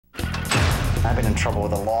I've been in trouble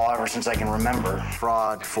with the law ever since I can remember.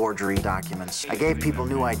 Fraud, forgery, documents. I gave people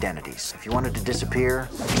new identities. If you wanted to disappear,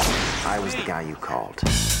 I was the guy you called.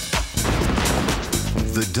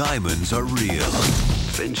 The diamonds are real.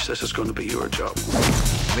 Finch, this is going to be your job.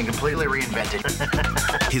 I've been completely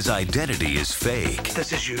reinvented. His identity is fake.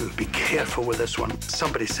 This is you. Be careful with this one.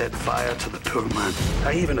 Somebody set fire to the poor man.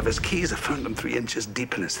 I even have his keys. I found them 3 inches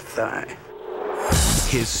deep in his thigh.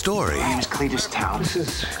 His story My name is Cletis Tout. This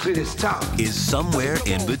is Cletis Tout. is somewhere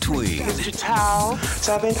in between. Mr. Towel,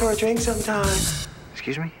 stop in for a drink sometime.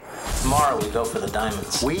 Excuse me? Tomorrow we go for the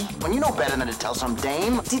diamonds. We? When you know better than to tell some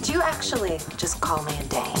dame? Did you actually just call me a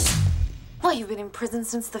dame? Well, you've been in prison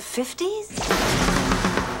since the 50s?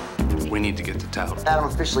 We need to get to Tout. I'm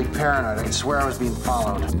officially paranoid. I can swear I was being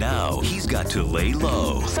followed. Now he's got to lay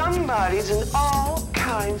low. Somebody's in all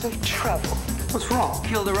kinds of trouble. What's wrong?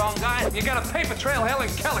 Killed the wrong guy. You got a paper trail Helen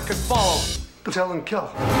Keller could follow. Tell and kill.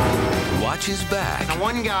 Watch his back. The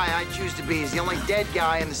one guy I choose to be is the only dead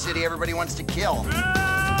guy in the city everybody wants to kill.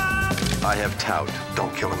 I have Tout.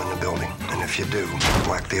 Don't kill him in the building. And if you do,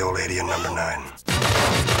 whack the old lady in number 9.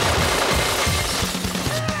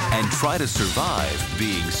 And try to survive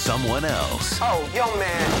being someone else. Oh, young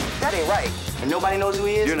man, that ain't right. And nobody knows who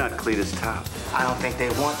he is? You're not Cletis Tout. I don't think they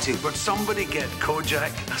want to. But somebody get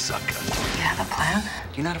Kojak a sucker. You have a plan?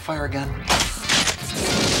 Do you know how to fire a gun?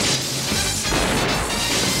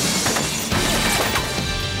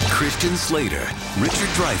 Christian Slater, Richard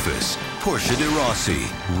Dreyfuss, Portia de Rossi,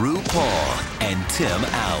 RuPaul, and Tim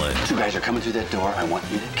Allen. 2 guys are coming through that door. I want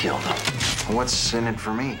you to kill them. What's in it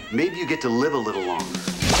for me? Maybe you get to live a little longer.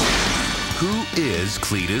 Who is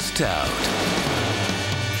Cletis Tout?